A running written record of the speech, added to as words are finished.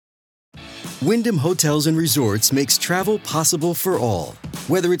Wyndham Hotels and Resorts makes travel possible for all.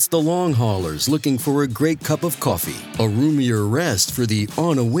 Whether it's the long haulers looking for a great cup of coffee, a roomier rest for the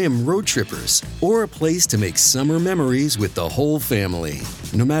on-a-whim road trippers, or a place to make summer memories with the whole family.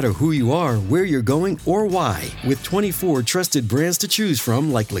 No matter who you are, where you're going, or why, with 24 trusted brands to choose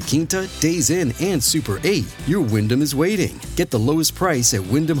from like La Quinta, Days Inn, and Super 8, your Wyndham is waiting. Get the lowest price at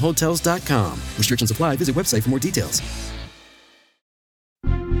WyndhamHotels.com. Restrictions apply. Visit website for more details.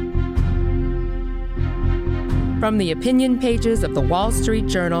 From the opinion pages of the Wall Street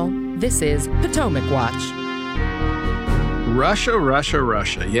Journal, this is Potomac Watch. Russia, Russia,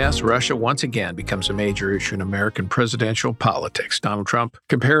 Russia. Yes, Russia once again becomes a major issue in American presidential politics. Donald Trump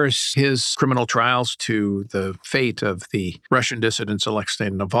compares his criminal trials to the fate of the Russian dissident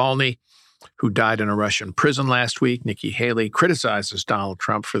Alexei Navalny, who died in a Russian prison last week. Nikki Haley criticizes Donald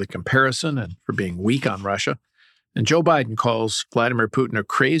Trump for the comparison and for being weak on Russia. And Joe Biden calls Vladimir Putin a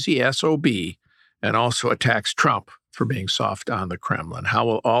crazy SOB and also attacks Trump for being soft on the Kremlin. How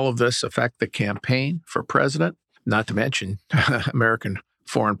will all of this affect the campaign for president? Not to mention American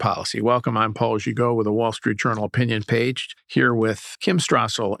foreign policy. Welcome, I'm Paul Gigot with the Wall Street Journal opinion page, here with Kim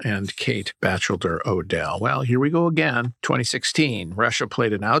Strassel and Kate Batchelder Odell. Well, here we go again. 2016, Russia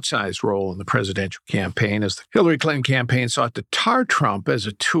played an outsized role in the presidential campaign as the Hillary Clinton campaign sought to tar Trump as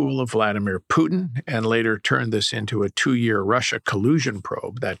a tool of Vladimir Putin and later turned this into a 2-year Russia collusion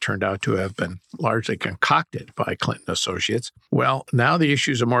probe that turned out to have been largely concocted by Clinton associates. Well, now the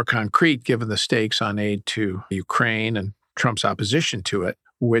issues are more concrete given the stakes on aid to Ukraine and Trump's opposition to it,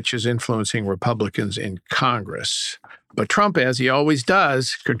 which is influencing Republicans in Congress. But Trump, as he always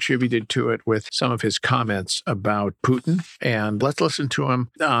does, contributed to it with some of his comments about Putin. And let's listen to him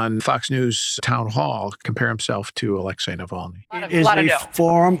on Fox News Town Hall compare himself to Alexei Navalny. It is a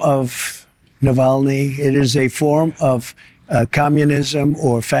form of Navalny. It is a form of communism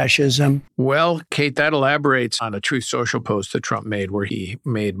or fascism. Well, Kate, that elaborates on a Truth Social post that Trump made where he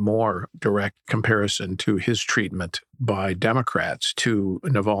made more direct comparison to his treatment by Democrats to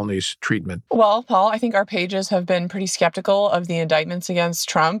Navalny's treatment. Well, Paul, I think our pages have been pretty skeptical of the indictments against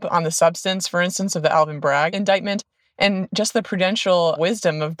Trump on the substance, for instance, of the Alvin Bragg indictment and just the prudential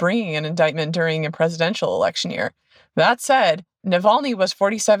wisdom of bringing an indictment during a presidential election year. That said, Navalny was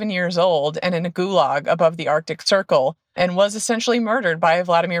 47 years old and in a gulag above the Arctic Circle and was essentially murdered by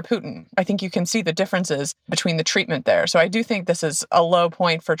Vladimir Putin. I think you can see the differences between the treatment there. So I do think this is a low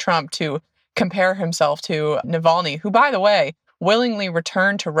point for Trump to compare himself to Navalny, who, by the way, willingly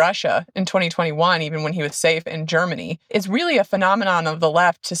returned to Russia in 2021, even when he was safe in Germany. It's really a phenomenon of the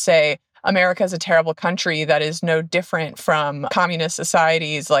left to say America is a terrible country that is no different from communist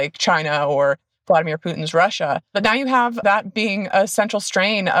societies like China or Vladimir Putin's Russia. But now you have that being a central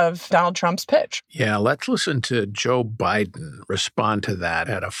strain of Donald Trump's pitch. Yeah, let's listen to Joe Biden respond to that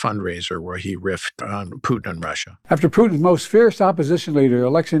at a fundraiser where he riffed on Putin and Russia. After Putin's most fierce opposition leader,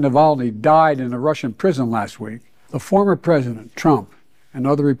 Alexei Navalny, died in a Russian prison last week, the former president, Trump, and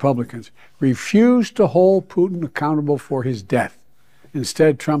other Republicans refused to hold Putin accountable for his death.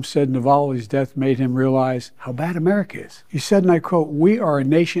 Instead, Trump said Navalny's death made him realize how bad America is. He said, and I quote, "We are a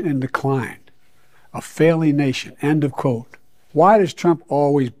nation in decline. A failing nation," end of quote. Why does Trump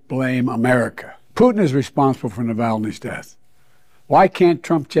always blame America? Putin is responsible for Navalny's death. Why can't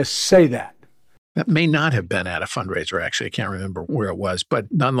Trump just say that? That may not have been at a fundraiser, actually. I can't remember where it was. But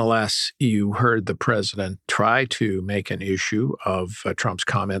nonetheless, you heard the president try to make an issue of Trump's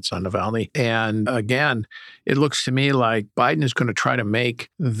comments on Navalny. And again, it looks to me like Biden is going to try to make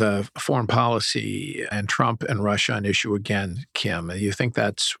the foreign policy and Trump and Russia an issue again, Kim. You think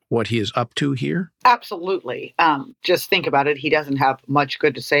that's what he is up to here? Absolutely. Just think about it. He doesn't have much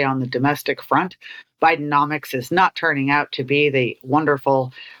good to say on the domestic front. Bidenomics is not turning out to be the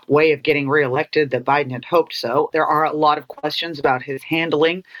wonderful way of getting reelected that Biden had hoped so. There are a lot of questions about his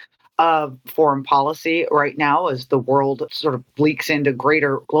handling of foreign policy right now as the world sort of leaks into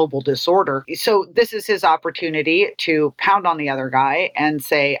greater global disorder. So this is his opportunity to pound on the other guy and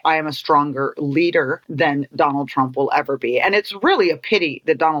say, I am a stronger leader than Donald Trump will ever be. And it's really a pity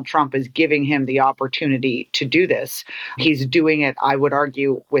that Donald Trump is giving him the opportunity to do this. He's doing it, I would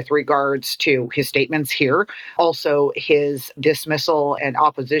argue, with regards to his statements here, also his dismissal and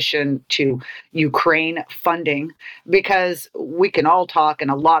opposition to Ukraine funding, because we can all talk, and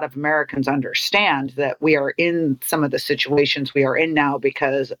a lot of Americans understand that we are in some of the situations we are in now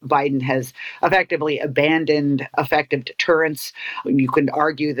because Biden has effectively abandoned effective deterrence. You can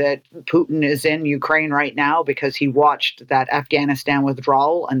argue that Putin is in Ukraine right now because he watched that Afghanistan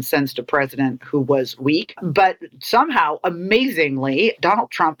withdrawal and sensed a president who was weak. But somehow, amazingly,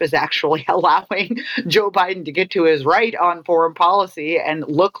 Donald Trump is actually allowing Joe Biden to get to his right on foreign policy and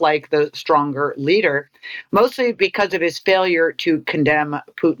look like the stronger leader, mostly because of his failure to condemn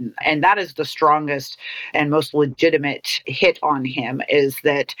Putin. And that is the strongest and most legitimate hit on him, is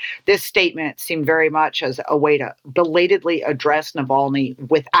that this statement seemed very much as a way to belatedly address Navalny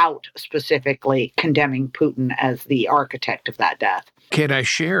without specifically condemning Putin as the architect of that death. Kate, I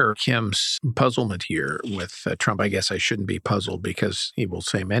share Kim's puzzlement here with Trump. I guess I shouldn't be puzzled because he will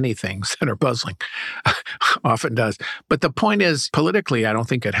say many things that are puzzling, often does. But the point is, politically, I don't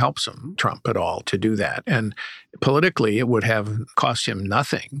think it helps him, Trump, at all to do that. And politically, it would have cost him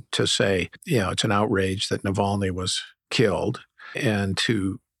nothing to say, it's an outrage that Navalny was killed, and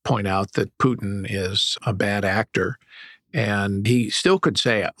to point out that Putin is a bad actor. And he still could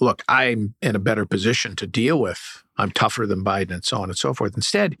say, look, I'm in a better position to deal with. I'm tougher than Biden and so on and so forth.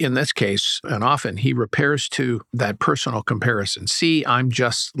 Instead, in this case, and often, he repairs to that personal comparison. See, I'm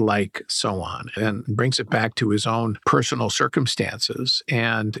just like so on, and brings it back to his own personal circumstances.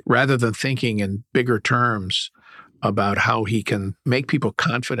 And rather than thinking in bigger terms about how he can make people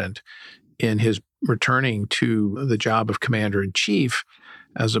confident in his returning to the job of commander-in-chief,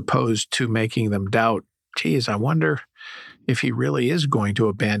 as opposed to making them doubt, geez, I wonder if he really is going to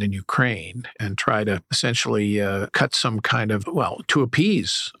abandon Ukraine and try to essentially cut some kind of, to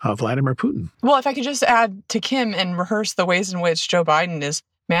appease Vladimir Putin. Well, if I could just add to Kim and rehearse the ways in which Joe Biden is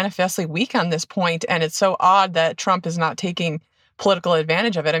manifestly weak on this point, and it's so odd that Trump is not taking political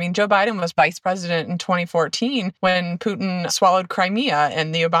advantage of it. I mean, Joe Biden was vice president in 2014 when Putin swallowed Crimea,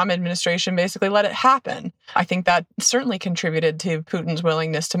 and the Obama administration basically let it happen. I think that certainly contributed to Putin's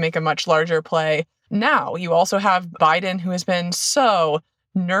willingness to make a much larger play. Now, you also have Biden, who has been so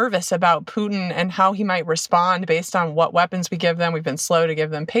nervous about Putin and how he might respond based on what weapons we give them. We've been slow to give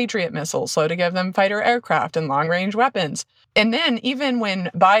them Patriot missiles, slow to give them fighter aircraft and long-range weapons. And then even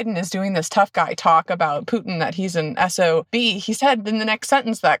when Biden is doing this tough guy talk about Putin, that he's an SOB, he said in the next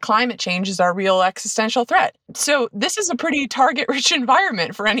sentence that climate change is our real existential threat. So this is a pretty target-rich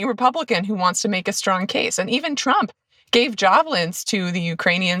environment for any Republican who wants to make a strong case. And even Trump gave javelins to the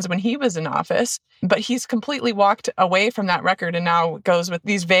Ukrainians when he was in office, but he's completely walked away from that record and now goes with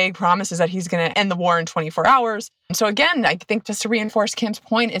these vague promises that he's going to end the war in 24 hours. So again, I think just to reinforce Kim's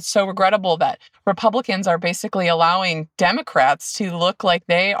point, it's so regrettable that Republicans are basically allowing Democrats to look like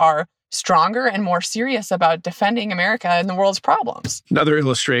they are stronger and more serious about defending America and the world's problems. Another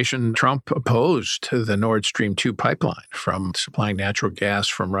illustration, Trump opposed the Nord Stream 2 pipeline from supplying natural gas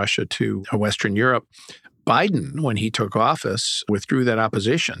from Russia to Western Europe. Biden, when he took office, withdrew that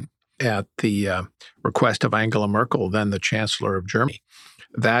opposition at the request of Angela Merkel, then the Chancellor of Germany.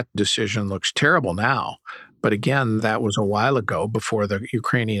 That decision looks terrible now. But again, that was a while ago before the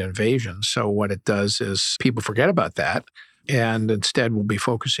Ukrainian invasion. So what it does is people forget about that. And instead, we'll be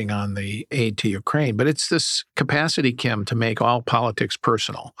focusing on the aid to Ukraine. But it's this capacity, Kim, to make all politics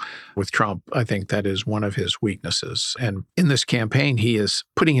personal. With Trump, I think that is one of his weaknesses. And in this campaign, he is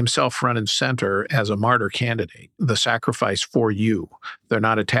putting himself front and center as a martyr candidate, the sacrifice for you. They're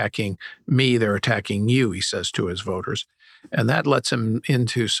not attacking me, they're attacking you, he says to his voters. And that lets him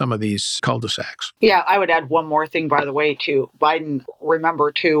into some of these cul-de-sacs. Yeah, I would add one more thing, by the way, to Biden.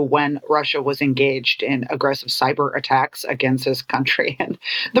 Remember, too, when Russia was engaged in aggressive cyber attacks against his country. And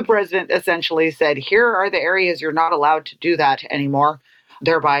the president essentially said, here are the areas you're not allowed to do that anymore,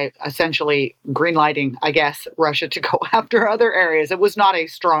 thereby essentially greenlighting, I guess, Russia to go after other areas. It was not a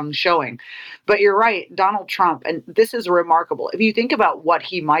strong showing. But you're right, Donald Trump, and this is remarkable. If you think about what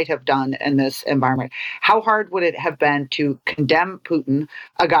he might have done in this environment, how hard would it have been to condemn Putin,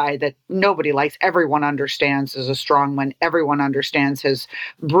 a guy that nobody likes, everyone understands is a strongman, everyone understands his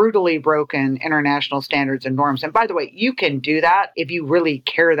brutally broken international standards and norms. And by the way, you can do that if you really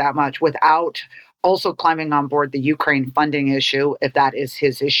care that much without also climbing on board the Ukraine funding issue, if that is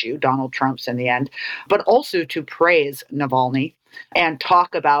his issue, Donald Trump's in the end, but also to praise Navalny and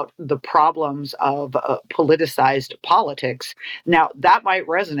talk about the problems of politicized politics. Now, that might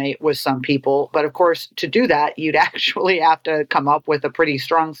resonate with some people, but of course, to do that, you'd actually have to come up with a pretty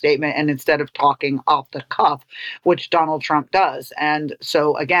strong statement, and instead of talking off the cuff, which Donald Trump does. And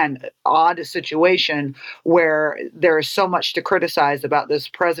so, again, odd situation where there is so much to criticize about this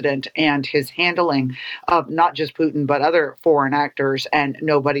president and his handling of not just Putin, but other foreign actors, and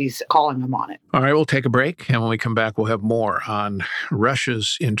nobody's calling him on it. All right, we'll take a break, and when we come back, we'll have more on on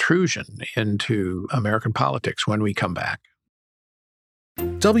Russia's intrusion into American politics when we come back.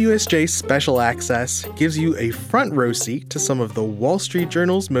 WSJ Special Access gives you a front row seat to some of the Wall Street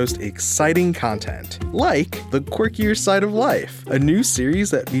Journal's most exciting content, like The Quirkier Side of Life, a new series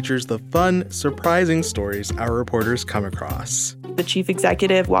that features the fun, surprising stories our reporters come across. The chief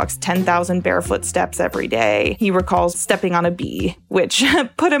executive walks 10,000 barefoot steps every day. He recalls stepping on a bee, which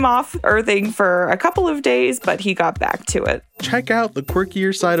put him off earthing for a couple of days, but he got back to it. Check out The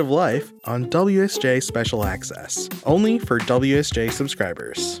Quirkier Side of Life on WSJ Special Access, only for WSJ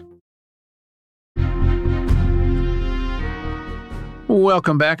subscribers.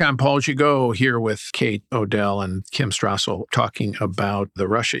 Welcome back. I'm Paul Gigot here with Kate Odell and Kim Strassel talking about the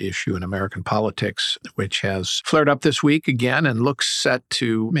Russia issue in American politics, which has flared up this week again and looks set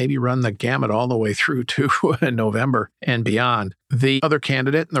to maybe run the gamut all the way through to November and beyond. The other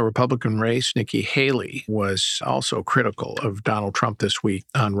candidate in the Republican race, Nikki Haley, was also critical of Donald Trump this week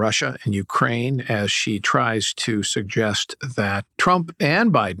on Russia and Ukraine as she tries to suggest that Trump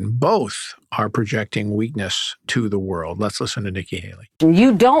and Biden both are projecting weakness to the world. Let's listen to Nikki Haley.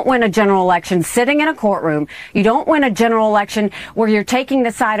 You don't win a general election sitting in a courtroom. You don't win a general election where you're taking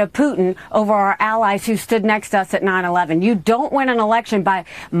the side of Putin over our allies who stood next to us at 9/11. You don't win an election by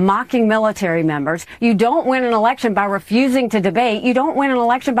mocking military members. You don't win an election by refusing to debate. You don't win an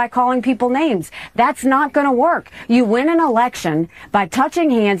election by calling people names. That's not going to work. You win an election by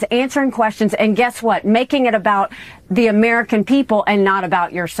touching hands, answering questions, and guess what? Making it about the American people and not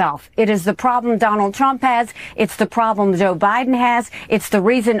about yourself. It is the problem Donald Trump has. It's the problem Joe Biden has. It's the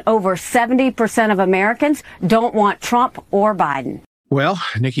reason over 70% of Americans don't want Trump or Biden. Well,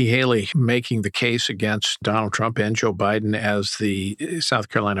 Nikki Haley making the case against Donald Trump and Joe Biden as the South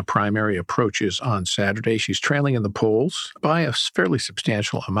Carolina primary approaches on Saturday. She's trailing in the polls by a fairly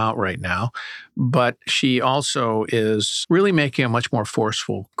substantial amount right now, but she also is really making a much more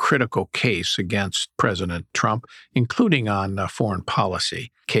forceful, critical case against President Trump, including on foreign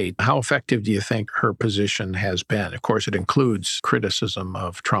policy. Kate, how effective do you think her position has been? Of course, it includes criticism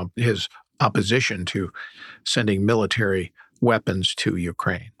of Trump, his opposition to sending military weapons to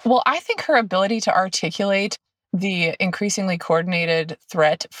Ukraine. Well, I think her ability to articulate the increasingly coordinated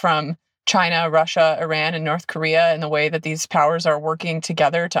threat from China, Russia, Iran, and North Korea and the way that these powers are working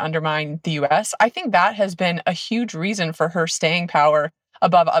together to undermine the U.S., I think that has been a huge reason for her staying power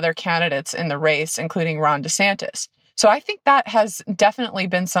above other candidates in the race, including Ron DeSantis. So I think that has definitely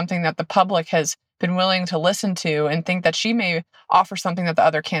been something that the public has been willing to listen to and think that she may offer something that the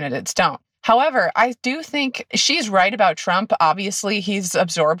other candidates don't. However, I do think she's right about Trump. Obviously, he's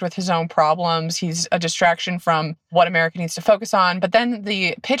absorbed with his own problems. He's a distraction from what America needs to focus on. But then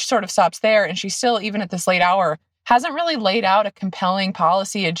the pitch sort of stops there. And she still, even at this late hour, hasn't really laid out a compelling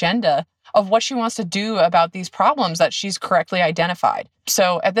policy agenda of what she wants to do about these problems that she's correctly identified.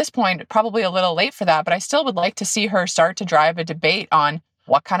 So at this point, probably a little late for that. But I still would like to see her start to drive a debate on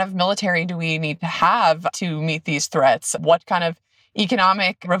what kind of military do we need to have to meet these threats? What kind of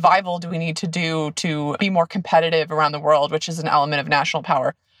economic revival do we need to do to be more competitive around the world, which is an element of national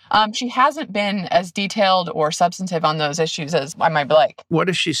power? She hasn't been as detailed or substantive on those issues as I might like. What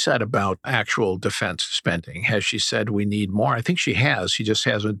has she said about actual defense spending? Has she said we need more? I think she has. She just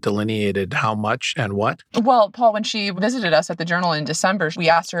hasn't delineated how much and what. Well, Paul, when she visited us at the Journal in December, we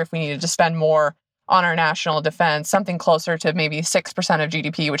asked her if we needed to spend more on our national defense, something closer to maybe 6% of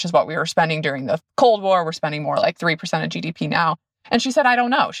GDP, which is what we were spending during the Cold War. We're spending more like 3% of GDP now. And she said, I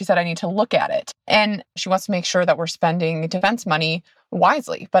don't know. She said, I need to look at it. And she wants to make sure that we're spending defense money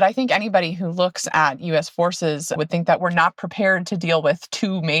wisely. But I think anybody who looks at U.S. forces would think that we're not prepared to deal with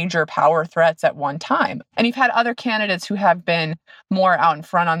two major power threats at one time. And you've had other candidates who have been more out in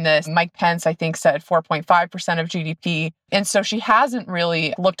front on this. Mike Pence, I think, said 4.5% of GDP. And so she hasn't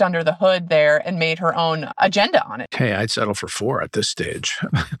really looked under the hood there and made her own agenda on it. Hey, I'd settle for 4 at this stage.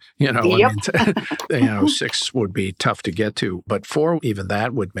 Yep. I mean, 6 would be tough to get to, but 4, even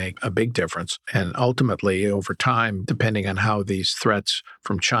that would make a big difference. And ultimately, over time, depending on how these threats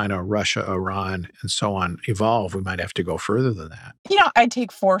from China, Russia, Iran, and so on evolve, we might have to go further than that. I'd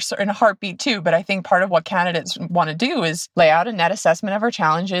take 4 in a heartbeat too, but I think part of what candidates want to do is lay out a net assessment of our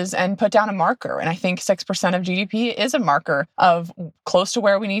challenges and put down a marker. And I think 6% of GDP is a marker of close to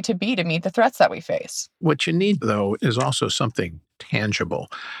where we need to be to meet the threats that we face. What you need, though, is also something tangible.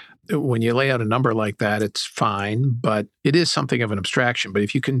 When you lay out a number like that, it's fine, but it is something of an abstraction. But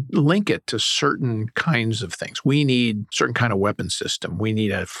if you can link it to certain kinds of things, we need certain kind of weapon system. We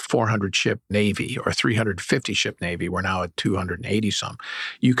need a 400-ship Navy or 350-ship Navy. We're now at 280-some.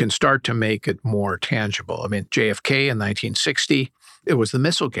 You can start to make it more tangible. I mean, JFK in 1960 It was the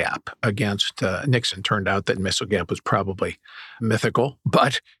missile gap against Nixon. Turned out that missile gap was probably mythical,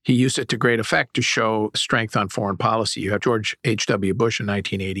 but he used it to great effect to show strength on foreign policy. You have George H.W. Bush in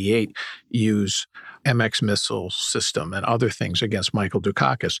 1988 use MX missile system and other things against Michael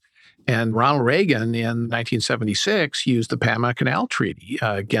Dukakis. And Ronald Reagan in 1976 used the Panama Canal Treaty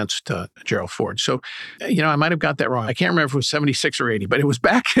against Gerald Ford. So, I might have got that wrong. I can't remember if it was 76 or 80, but it was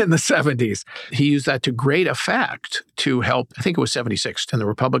back in the 70s. He used that to great effect to help, I think it was 76, in the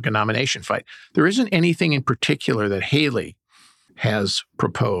Republican nomination fight. There isn't anything in particular that Haley has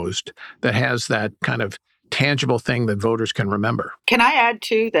proposed that has that kind of tangible thing that voters can remember. Can I add,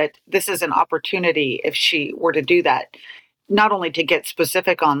 too, that this is an opportunity, if she were to do that, not only to get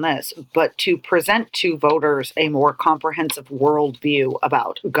specific on this, but to present to voters a more comprehensive worldview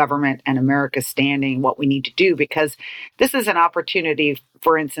about government and America's standing, what we need to do, because this is an opportunity,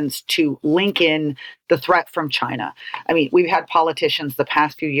 for instance, to link in the threat from China. I mean, we've had politicians the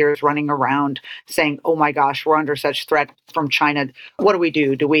past few years running around saying, oh my gosh, we're under such threat from China. What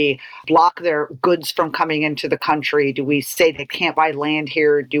do? Do we block their goods from coming into the country? Do we say they can't buy land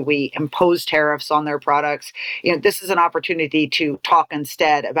here? Do we impose tariffs on their products? This is an opportunity to talk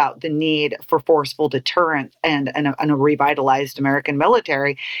instead about the need for forceful deterrence and a revitalized American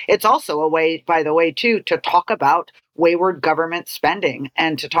military. It's also a way, by the way, too, to talk about wayward government spending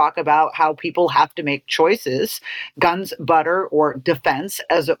and to talk about how people have to make choices, guns, butter, or defense,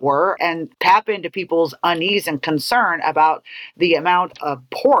 as it were, and tap into people's unease and concern about the amount of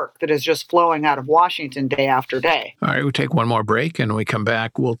pork that is just flowing out of Washington day after day. All right, we'll take one more break, and when we come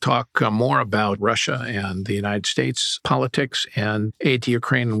back, we'll talk more about Russia and the United States politics and aid to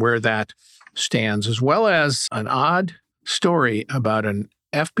Ukraine and where that stands, as well as an odd story about an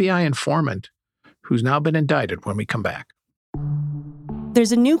FBI informant who's now been indicted when we come back.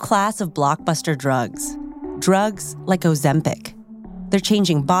 There's a new class of blockbuster drugs like Ozempic. They're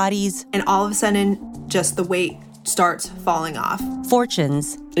changing bodies. And all of a sudden, just the weight starts falling off.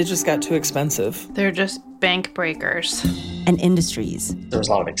 Fortunes. It just got too expensive. They're just bank breakers. And industries. There was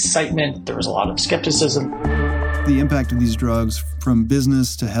a lot of excitement. There was a lot of skepticism. The impact of these drugs from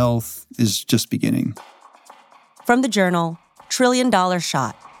business to health is just beginning. From the Journal, $1 Trillion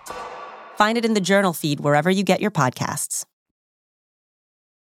Shot. Find it in the Journal feed wherever you get your podcasts.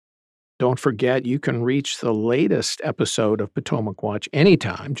 Don't forget, you can reach the latest episode of Potomac Watch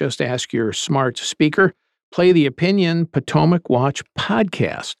anytime. Just ask your smart speaker, play the Opinion Potomac Watch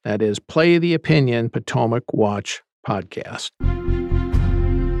podcast. That is, play the Opinion Potomac Watch podcast.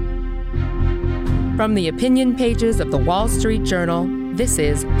 From the opinion pages of the Wall Street Journal, this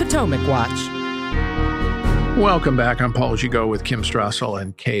is Potomac Watch. Welcome back. I'm Paul Gigot with Kim Strassel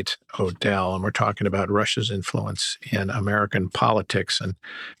and Kate O'Dell, and we're talking about Russia's influence in American politics and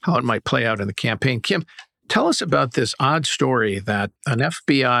how it might play out in the campaign. Kim, tell us about this odd story that an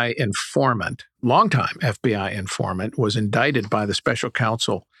FBI informant, longtime FBI informant, was indicted by the special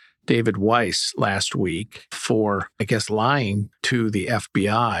counsel David Weiss last week for, I guess, lying to the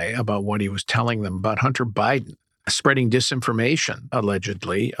FBI about what he was telling them about Hunter Biden, spreading disinformation,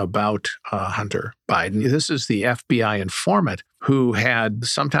 allegedly, about Hunter Biden. This is the FBI informant who had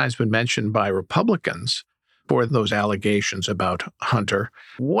sometimes been mentioned by Republicans for those allegations about Hunter.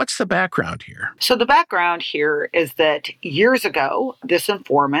 What's the background here? So the background here is that years ago, this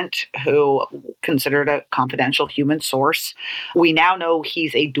informant, who considered a confidential human source, we now know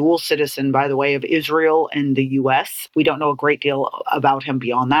he's a dual citizen, by the way, of Israel and the U.S. We don't know a great deal about him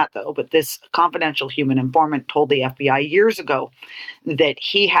beyond that, though. But this confidential human informant told the FBI years ago that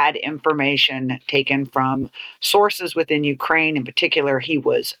he had information taken from sources within Ukraine. In particular, he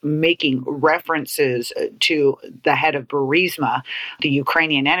was making references to the head of Burisma, the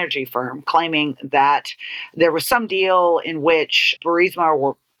Ukrainian energy firm, claiming that there was some deal in which Burisma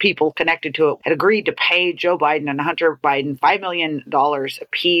or people connected to it had agreed to pay Joe Biden and Hunter Biden $5 million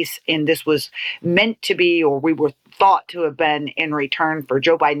apiece. And this was meant to be, or we were thought to have been, in return for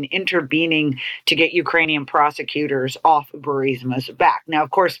Joe Biden intervening to get Ukrainian prosecutors off Burisma's back. Now, of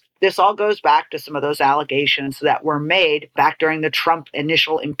course, this all goes back to some of those allegations that were made back during the Trump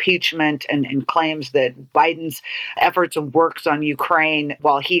initial impeachment and claims that Biden's efforts and works on Ukraine,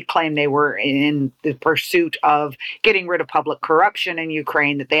 while he claimed they were in the pursuit of getting rid of public corruption in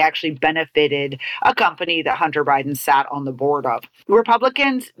Ukraine, that they actually benefited a company that Hunter Biden sat on the board of.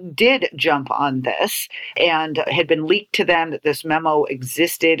 Republicans did jump on this and had been leaked to them that this memo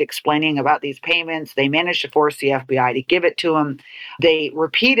existed explaining about these payments. They managed to force the FBI to give it to him. They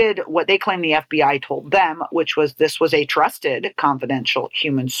repeated what they claimed the FBI told them, which was this was a trusted, confidential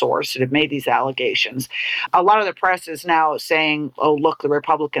human source that had made these allegations. A lot of the press is now saying, oh, look, the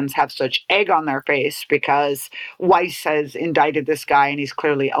Republicans have such egg on their face because Weiss has indicted this guy and he's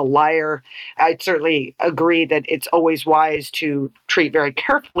clearly a liar. I'd certainly agree that it's always wise to treat very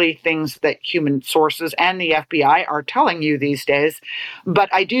carefully things that human sources and the FBI are telling you these days. But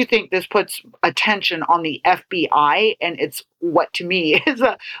I do think this puts attention on the FBI, and it's what to me is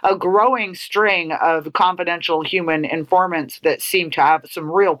a growing string of confidential human informants that seem to have some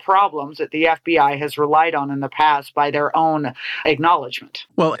real problems that the FBI has relied on in the past by their own acknowledgement.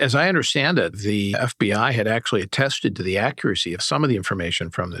 Well, as I understand it, the FBI had actually attested to the accuracy of some of the information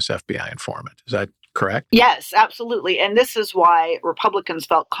from this FBI informant. Is that correct? Yes, absolutely. And this is why Republicans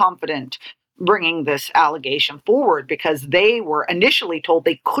felt confident bringing this allegation forward, because they were initially told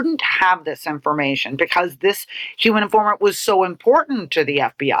they couldn't have this information because this human informant was so important to the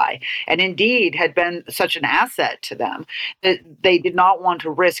FBI and indeed had been such an asset to them that they did not want to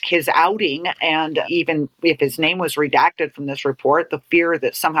risk his outing. And even if his name was redacted from this report, the fear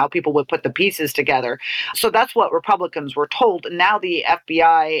that somehow people would put the pieces together. So that's what Republicans were told. And now the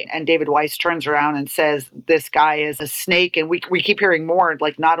FBI and David Weiss turns around and says this guy is a snake. And we keep hearing more,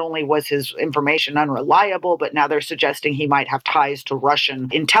 like not only was his information unreliable, but now they're suggesting he might have ties to Russian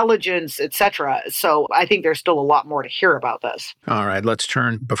intelligence, etc. So I think there's still a lot more to hear about this. All right, let's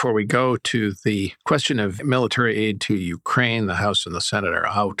turn, before we go, to the question of military aid to Ukraine. The House and the Senate are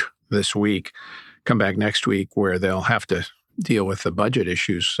out this week. Come back next week where they'll have to deal with the budget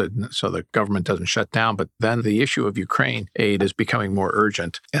issues so the government doesn't shut down. But then the issue of Ukraine aid is becoming more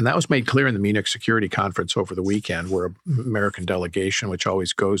urgent. And that was made clear in the Munich Security Conference over the weekend, where an American delegation, which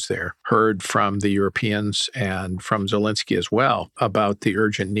always goes there, heard from the Europeans and from Zelensky as well about the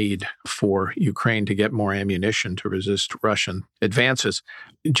urgent need for Ukraine to get more ammunition to resist Russian advances.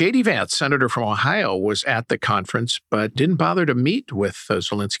 J.D. Vance, senator from Ohio, was at the conference, but didn't bother to meet with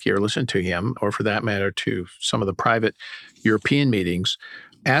Zelensky or listen to him, or for that matter, to some of the private European meetings.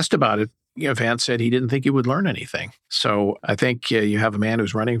 Asked about it, Vance said he didn't think he would learn anything. So I think you have a man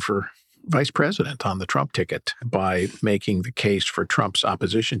who's running for vice president on the Trump ticket by making the case for Trump's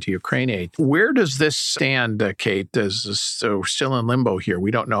opposition to Ukraine aid. Where does this stand, Kate? So we're still in limbo here.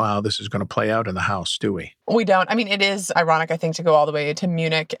 We don't know how this is going to play out in the House, do we? We don't. I mean, it is ironic, I think, to go all the way to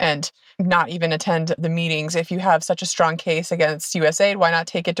Munich and not even attend the meetings. If you have such a strong case against U.S. aid, why not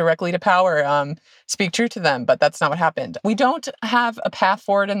take it directly to power? Speak true to them. But that's not what happened. We don't have a path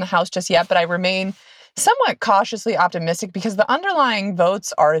forward in the House just yet, but I remain somewhat cautiously optimistic because the underlying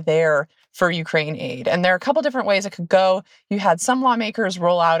votes are there for Ukraine aid. And there are a couple different ways it could go. You had some lawmakers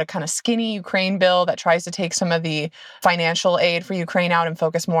roll out a kind of skinny Ukraine bill that tries to take some of the financial aid for Ukraine out and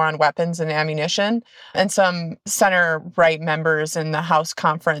focus more on weapons and ammunition. And some center-right members in the House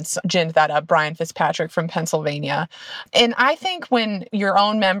conference ginned that up, Brian Fitzpatrick from Pennsylvania. And I think when your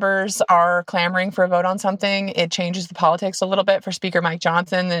own members are clamoring for a vote on something, it changes the politics a little bit for Speaker Mike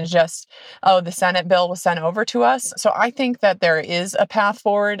Johnson than just, oh, the Senate bill was sent over to us. So I think that there is a path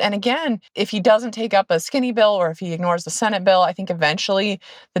forward. And again, if he doesn't take up a skinny bill or if he ignores the Senate bill, I think eventually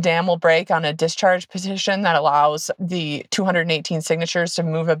the dam will break on a discharge petition that allows the 218 signatures to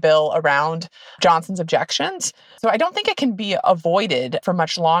move a bill around Johnson's objections. So I don't think it can be avoided for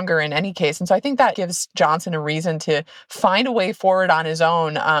much longer in any case. And so I think that gives Johnson a reason to find a way forward on his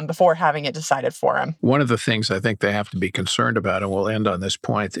own before having it decided for him. One of the things I think they have to be concerned about, and we'll end on this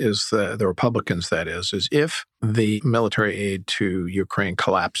point, is the Republicans, that is if the military aid to Ukraine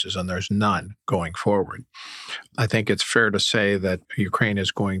collapses and there's none going forward, I think it's fair to say that Ukraine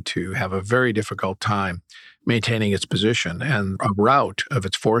is going to have a very difficult time maintaining its position, and a rout of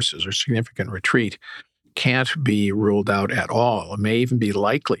its forces or significant retreat can't be ruled out at all. It may even be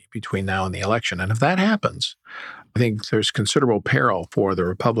likely between now and the election. And if that happens, I think there's considerable peril for the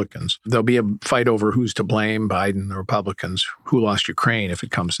Republicans. There'll be a fight over who's to blame, Biden, the Republicans, who lost Ukraine, if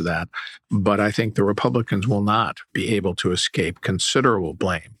it comes to that. But I think the Republicans will not be able to escape considerable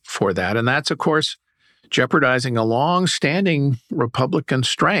blame for that. And that's, of course, jeopardizing a long-standing Republican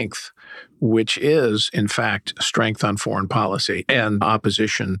strength, which is, in fact, strength on foreign policy and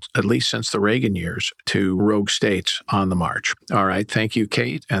opposition, at least since the Reagan years, to rogue states on the march. All right. Thank you,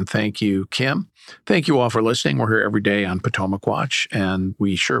 Kate, and thank you, Kim. Thank you all for listening. We're here every day on Potomac Watch, and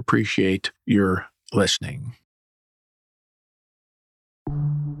we sure appreciate your listening.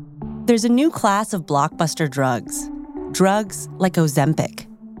 There's a new class of blockbuster drugs like Ozempic.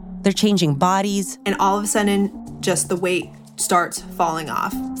 They're changing bodies. And all of a sudden, just the weight starts falling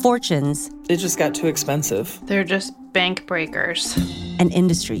off. Fortunes. It just got too expensive. They're just bank breakers. And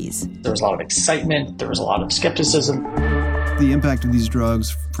industries. There was a lot of excitement. There was a lot of skepticism. The impact of these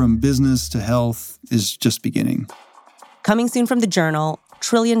drugs from business to health is just beginning. Coming soon from the Journal, $1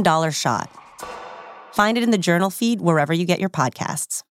 Trillion Shot. Find it in the Journal feed wherever you get your podcasts.